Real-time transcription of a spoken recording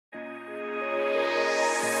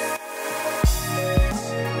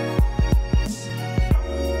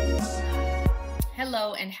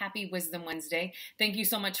and happy Wisdom Wednesday. Thank you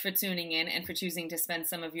so much for tuning in and for choosing to spend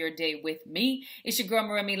some of your day with me. It's your girl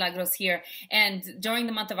Milagros here. And during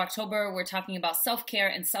the month of October, we're talking about self-care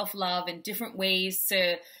and self-love and different ways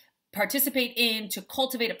to participate in, to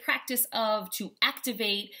cultivate a practice of, to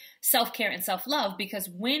activate self-care and self-love, because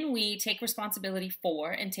when we take responsibility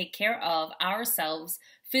for and take care of ourselves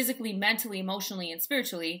physically, mentally, emotionally, and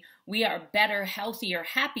spiritually, we are better, healthier,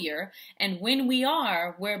 happier. And when we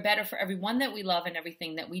are, we're better for everyone that we love and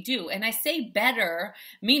everything that we do. And I say better,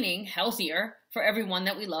 meaning healthier for everyone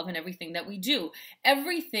that we love and everything that we do.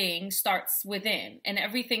 Everything starts within, and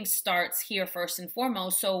everything starts here first and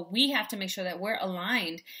foremost. So we have to make sure that we're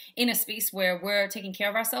aligned in a space where we're taking care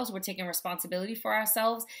of ourselves, we're taking responsibility for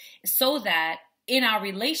ourselves, so that in our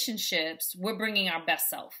relationships, we're bringing our best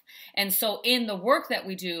self. And so in the work that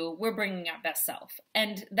we do, we're bringing our best self.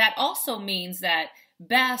 And that also means that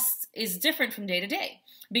best is different from day to day.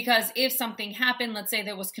 Because if something happened, let's say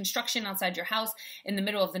there was construction outside your house in the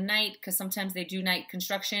middle of the night, because sometimes they do night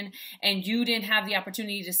construction, and you didn't have the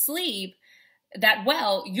opportunity to sleep that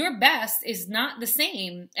well, your best is not the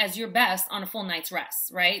same as your best on a full night's rest,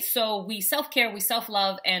 right? So we self-care, we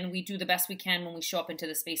self-love, and we do the best we can when we show up into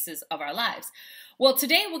the spaces of our lives. Well,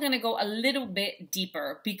 today we're going to go a little bit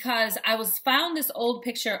deeper, because I found this old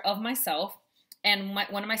picture of myself and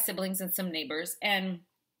one of my siblings and some neighbors, and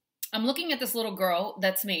I'm looking at this little girl,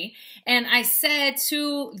 that's me, and I said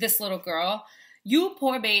to this little girl, "You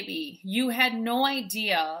poor baby, you had no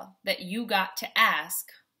idea that you got to ask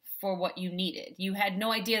for what you needed. You had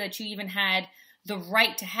no idea that you even had the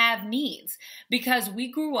right to have needs," because we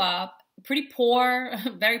grew up pretty poor,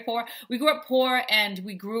 very poor. We grew up poor, and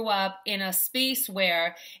we grew up in a space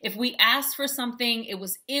where if we asked for something, it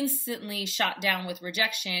was instantly shot down with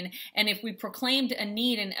rejection. And if we proclaimed a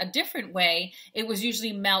need in a different way, it was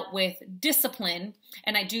usually met with discipline.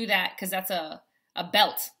 And I do that because that's a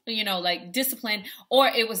belt, you know, like discipline, or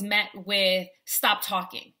it was met with stop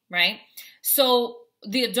talking, right? So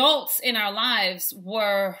the adults in our lives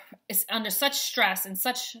were under such stress and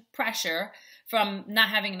such pressure from not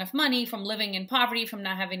having enough money, from living in poverty, from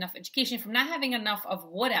not having enough education, from not having enough of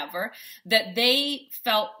whatever, that they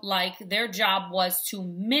felt like their job was to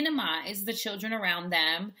minimize the children around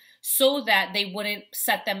them so that they wouldn't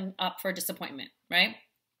set them up for disappointment, right?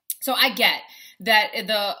 So I get that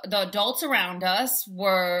the adults around us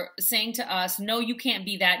were saying to us, no, you can't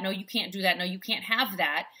be that. No, you can't do that. No, you can't have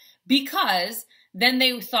that, because then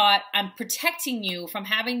they thought, I'm protecting you from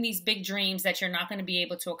having these big dreams that you're not going to be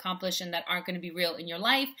able to accomplish and that aren't going to be real in your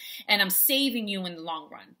life. And I'm saving you in the long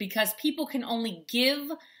run, because people can only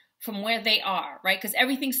give from where they are, right? Because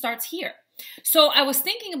everything starts here. So I was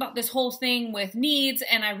thinking about this whole thing with needs,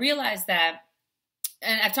 and I realized that,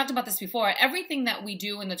 and I've talked about this before, everything that we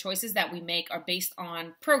do and the choices that we make are based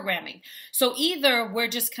on programming. So either we're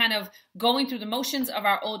just kind of going through the motions of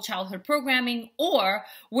our old childhood programming, or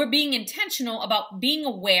we're being intentional about being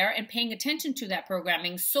aware and paying attention to that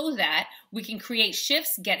programming so that we can create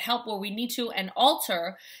shifts, get help where we need to, and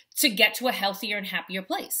alter to get to a healthier and happier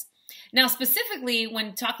place. Now, specifically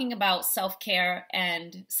when talking about self-care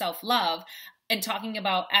and self-love and talking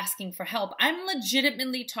about asking for help, I'm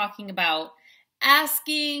legitimately talking about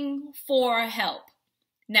asking for help.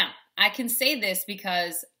 Now, I can say this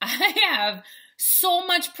because I have so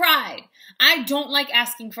much pride. I don't like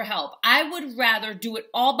asking for help. I would rather do it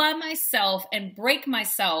all by myself and break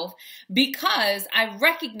myself, because I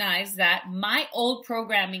recognize that my old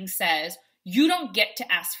programming says you don't get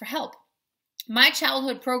to ask for help. My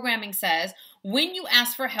childhood programming says when you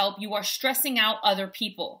ask for help, you are stressing out other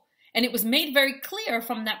people. And it was made very clear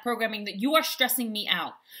from that programming that you are stressing me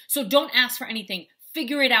out. So don't ask for anything.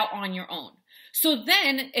 Figure it out on your own. So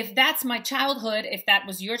then if that's my childhood, if that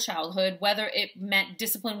was your childhood, whether it meant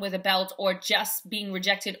discipline with a belt or just being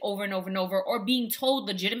rejected over and over and over, or being told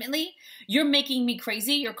legitimately, you're making me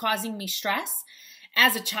crazy, you're causing me stress.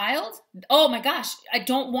 As a child, oh my gosh, I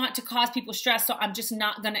don't want to cause people stress, so I'm just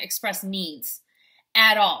not going to express needs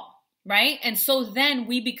at all. Right? And so then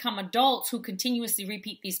we become adults who continuously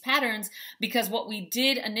repeat these patterns, because what we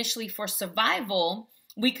did initially for survival,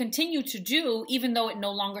 we continue to do even though it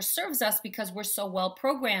no longer serves us, because we're so well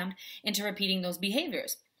programmed into repeating those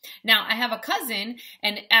behaviors. Now, I have a cousin,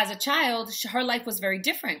 and as a child, her life was very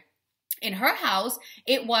different. In her house,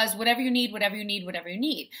 it was whatever you need, whatever you need, whatever you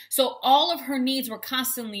need. So all of her needs were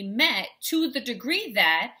constantly met, to the degree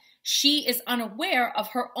that she is unaware of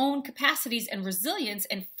her own capacities and resilience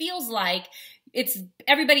and feels like it's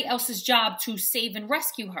everybody else's job to save and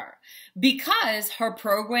rescue her, because her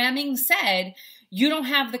programming said you don't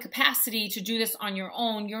have the capacity to do this on your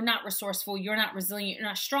own. You're not resourceful. You're not resilient. You're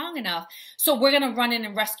not strong enough. So we're going to run in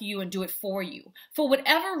and rescue you and do it for you. For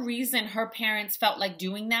whatever reason, her parents felt like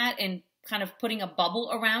doing that and kind of putting a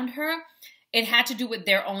bubble around her. It had to do with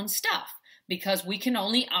their own stuff, because we can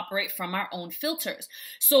only operate from our own filters.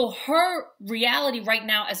 So her reality right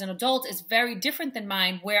now as an adult is very different than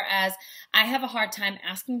mine, whereas I have a hard time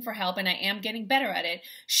asking for help and I am getting better at it.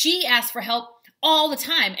 She asks for help all the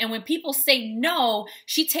time. And when people say no,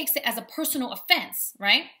 she takes it as a personal offense,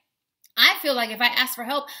 right? I feel like if I ask for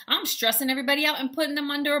help, I'm stressing everybody out and putting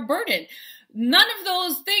them under a burden. None of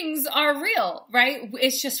those things are real, right?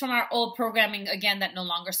 It's just from our old programming, again, that no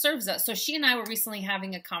longer serves us. So she and I were recently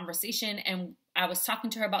having a conversation, and I was talking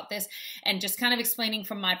to her about this and just kind of explaining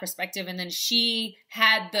from my perspective. And then she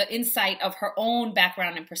had the insight of her own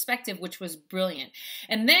background and perspective, which was brilliant.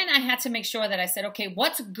 And then I had to make sure that I said, okay,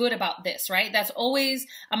 what's good about this, right?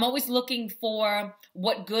 I'm always looking for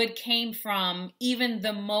what good came from even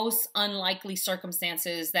the most unlikely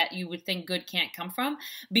circumstances that you would think good can't come from,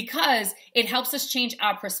 because it helps us change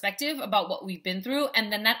our perspective about what we've been through.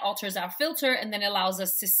 And then that alters our filter and then allows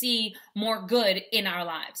us to see more good in our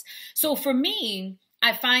lives. So for me,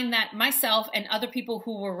 I find that myself and other people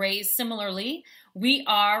who were raised similarly, we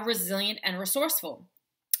are resilient and resourceful.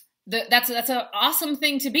 That's an awesome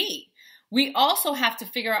thing to be. We also have to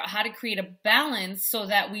figure out how to create a balance so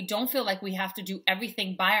that we don't feel like we have to do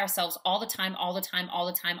everything by ourselves all the time.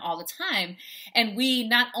 And we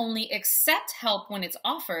not only accept help when it's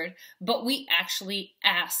offered, but we actually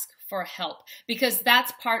ask for help, because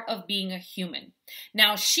that's part of being a human.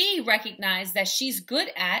 Now, she recognized that she's good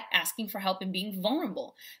at asking for help and being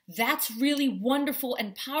vulnerable. That's really wonderful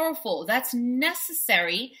and powerful. That's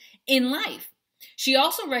necessary in life. She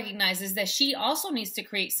also recognizes that she also needs to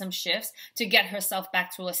create some shifts to get herself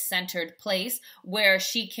back to a centered place where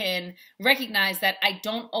she can recognize that I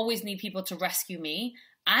don't always need people to rescue me.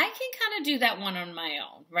 I can kind of do that one on my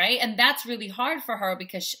own, right? And that's really hard for her,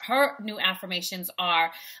 because her new affirmations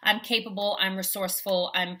are, I'm capable, I'm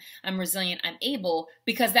resourceful, I'm resilient, I'm able,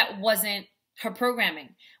 because that wasn't her programming,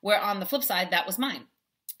 where on the flip side, that was mine.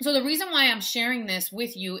 So the reason why I'm sharing this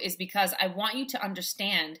with you is because I want you to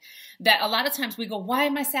understand that a lot of times we go, why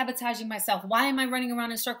am I sabotaging myself? Why am I running around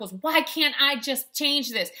in circles? Why can't I just change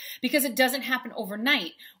this? Because it doesn't happen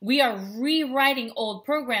overnight. We are rewriting old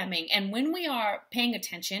programming. And when we are paying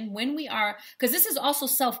attention, because this is also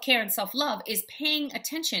self-care and self-love, is paying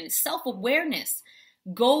attention, self-awareness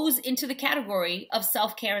goes into the category of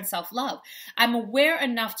self-care and self-love. I'm aware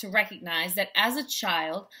enough to recognize that as a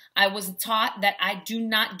child, I was taught that I do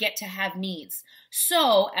not get to have needs.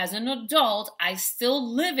 So as an adult, I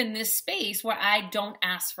still live in this space where I don't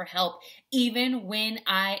ask for help, even when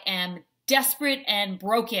I am desperate and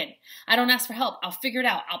broken. I don't ask for help. I'll figure it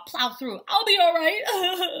out. I'll plow through. I'll be all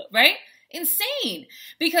right. Right? Insane.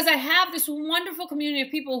 Because I have this wonderful community of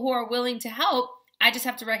people who are willing to help. I just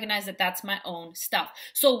have to recognize that that's my own stuff.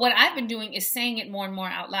 So what I've been doing is saying it more and more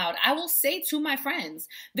out loud. I will say to my friends,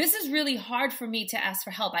 this is really hard for me to ask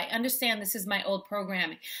for help. I understand this is my old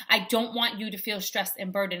programming. I don't want you to feel stressed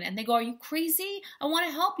and burdened. And they go, are you crazy? I want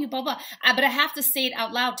to help you, blah, blah. But I have to say it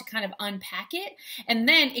out loud to kind of unpack it. And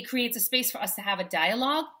then it creates a space for us to have a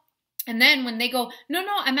dialogue. And then when they go, no,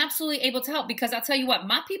 I'm absolutely able to help, because I'll tell you what,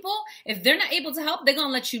 my people, if they're not able to help, they're going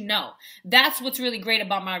to let you know. That's what's really great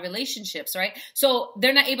about my relationships, right? So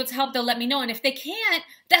they're not able to help, they'll let me know. And if they can't,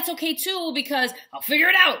 that's okay too, because I'll figure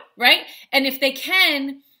it out, right? And if they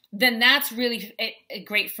can, then that's really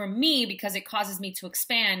great for me, because it causes me to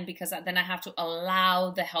expand, because then I have to allow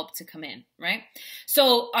the help to come in, right?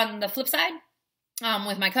 So on the flip side,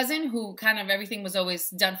 with my cousin, who kind of everything was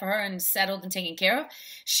always done for her and settled and taken care of,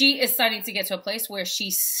 she is starting to get to a place where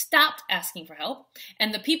she stopped asking for help.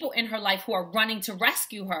 And the people in her life who are running to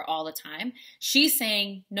rescue her all the time, she's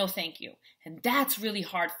saying, no, thank you. And that's really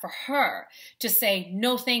hard for her to say,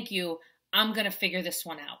 no, thank you. I'm going to figure this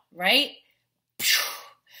one out, right?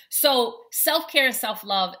 So self-care and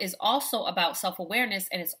self-love is also about self-awareness,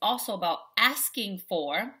 and it's also about asking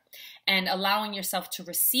for and allowing yourself to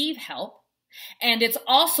receive help. And it's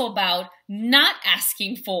also about not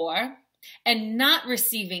asking for and not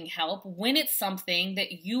receiving help when it's something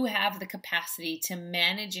that you have the capacity to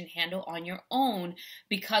manage and handle on your own,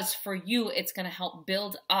 because for you, it's going to help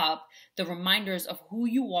build up the reminders of who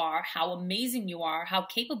you are, how amazing you are, how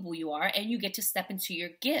capable you are, and you get to step into your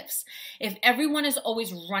gifts. If everyone is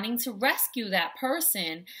always running to rescue that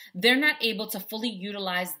person, they're not able to fully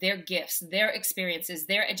utilize their gifts, their experiences,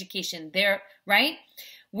 their education, right?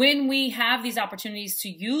 When we have these opportunities to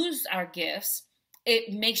use our gifts,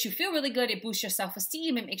 it makes you feel really good. It boosts your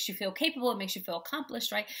self-esteem. It makes you feel capable. It makes you feel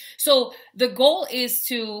accomplished, right? So the goal is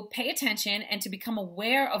to pay attention and to become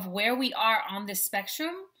aware of where we are on this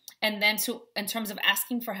spectrum, and then to, in terms of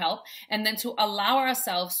asking for help, and then to allow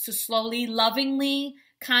ourselves to slowly, lovingly,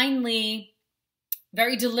 kindly,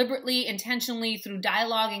 very deliberately, intentionally, through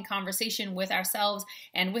dialogue and conversation with ourselves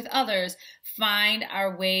and with others, find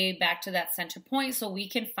our way back to that center point so we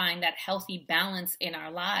can find that healthy balance in our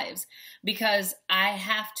lives. Because I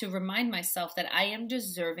have to remind myself that I am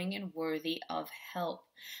deserving and worthy of help.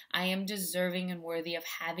 I am deserving and worthy of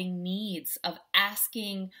having needs, of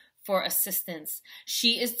asking for assistance.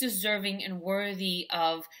 She is deserving and worthy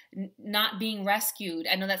of not being rescued.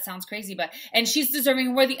 I know that sounds crazy, and she's deserving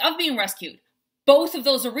and worthy of being rescued. Both of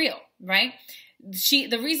those are real, right?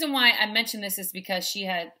 The reason why I mentioned this is because she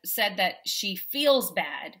had said that she feels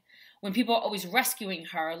bad when people are always rescuing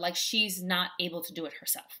her, like she's not able to do it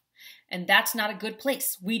herself. And that's not a good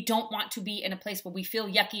place. We don't want to be in a place where we feel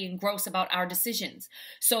yucky and gross about our decisions.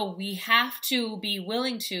 So we have to be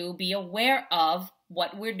willing to be aware of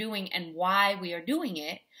what we're doing and why we are doing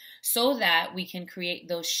it, so that we can create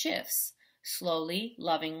those shifts slowly,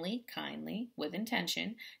 lovingly, kindly, with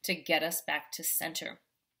intention, to get us back to center.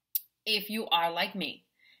 If you are like me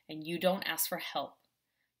and you don't ask for help,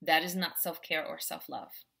 that is not self-care or self-love.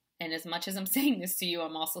 And as much as I'm saying this to you,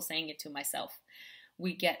 I'm also saying it to myself.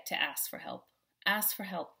 We get to ask for help. Ask for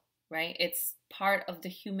help, right? It's part of the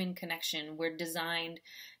human connection. We're designed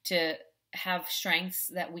to have strengths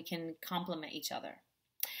that we can complement each other.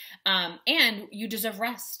 And you deserve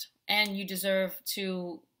rest, and you deserve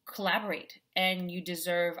to collaborate, and you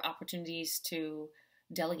deserve opportunities to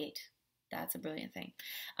delegate. That's a brilliant thing.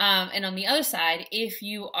 And on the other side, if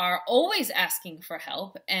you are always asking for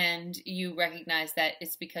help and you recognize that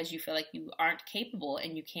it's because you feel like you aren't capable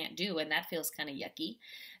and you can't do, and that feels kind of yucky,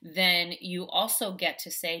 then you also get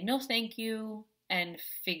to say, no, thank you, and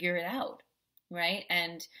figure it out, right?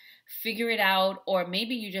 And figure it out, or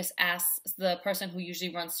maybe you just ask the person who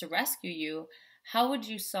usually runs to rescue you, how would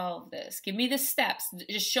you solve this? Give me the steps.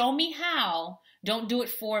 Just show me how. Don't do it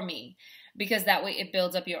for me. Because that way it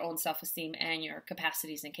builds up your own self-esteem and your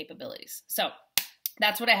capacities and capabilities. So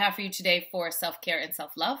that's what I have for you today for self-care and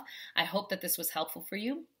self-love. I hope that this was helpful for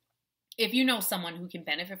you. If you know someone who can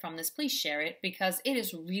benefit from this, please share it, because it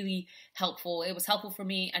is really helpful. It was helpful for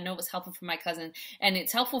me. I know it was helpful for my cousin, and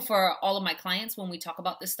it's helpful for all of my clients when we talk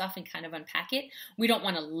about this stuff and kind of unpack it. We don't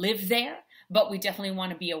want to live there, but we definitely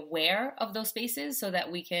want to be aware of those spaces so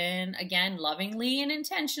that we can, again, lovingly and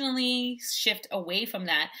intentionally shift away from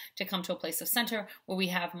that to come to a place of center where we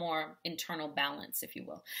have more internal balance, if you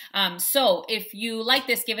will. So if you like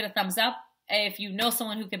this, give it a thumbs up. If you know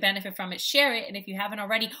someone who could benefit from it, share it. And if you haven't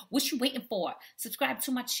already, what you waiting for? Subscribe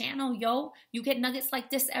to my channel, yo. You get nuggets like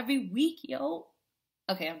this every week, yo.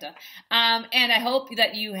 Okay, I'm done. And I hope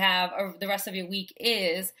that you have, or the rest of your week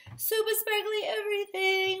is super sparkly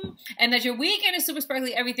everything. And that your weekend is super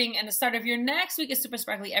sparkly everything. And the start of your next week is super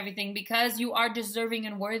sparkly everything, because you are deserving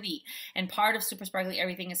and worthy. And part of super sparkly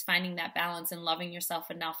everything is finding that balance and loving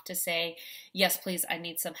yourself enough to say, yes, please, I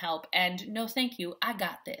need some help. And no, thank you, I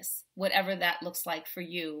got this. Whatever that looks like for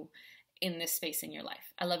you in this space in your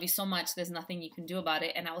life. I love you so much. There's nothing you can do about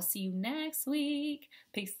it. And I will see you next week.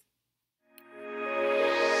 Peace.